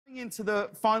into the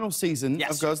final season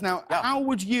of Girls. Now, how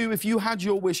would you, if you had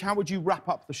your wish, how would you wrap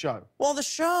up the show? Well, the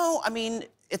show, I mean,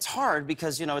 it's hard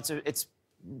because, you know, it's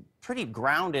pretty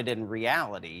grounded in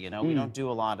reality, you know? We don't do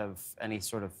a lot of any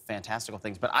sort of fantastical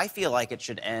things, but I feel like it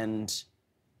should end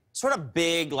sort of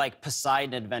big, like,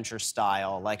 Poseidon Adventure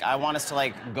style. Like, I want us to,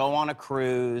 like, go on a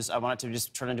cruise. I want it to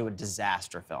just turn into a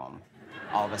disaster film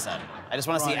all of a sudden. I just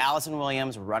want to see Allison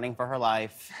Williams running for her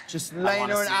life. Just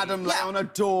Lena and Adam lay on a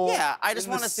door. Yeah, I just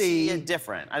want to see it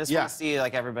different. I just want to see,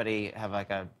 like, everybody have, like,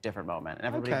 a different moment. And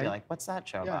everybody be like, what's that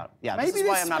show about? Yeah, maybe this is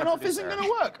why I'm not a producer. isn't going to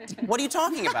work. What are you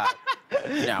talking about?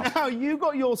 No. Now, you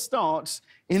got your start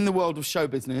in the world of show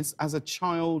business as a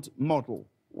child model.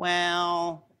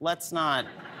 Well, let's not...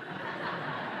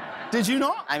 Did you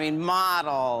not? I mean,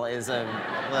 model is a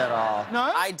little... No?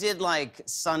 I did, like,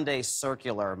 Sunday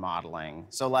circular modeling.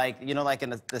 So, like, you know, like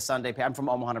in the Sunday... I'm from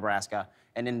Omaha, Nebraska,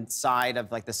 and inside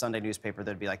of, like, the Sunday newspaper,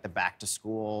 there'd be, like, the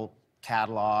back-to-school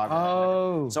catalog.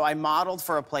 Oh. So I modeled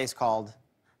for a place called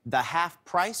the Half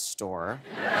Price Store.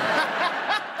 And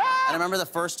I remember the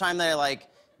first time that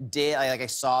I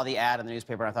saw the ad in the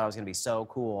newspaper, and I thought it was gonna be so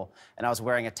cool. And I was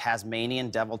wearing a Tasmanian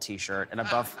Devil t-shirt, and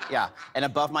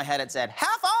above my head it said,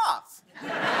 "Half off!"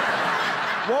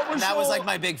 That was like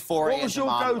my big foray into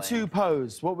modeling. What was your go-to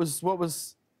pose? What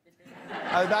was...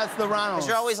 Oh, that's the Rannells. Because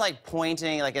you're always, like,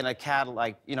 pointing, like, in a catalog,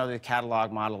 like, you know, the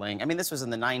catalog modeling. I mean, this was in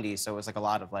the 90s, so it was, like, a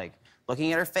lot of, like,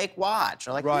 looking at her fake watch,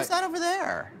 or, like, who's that over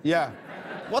there? Yeah.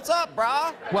 What's up,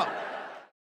 brah? Well...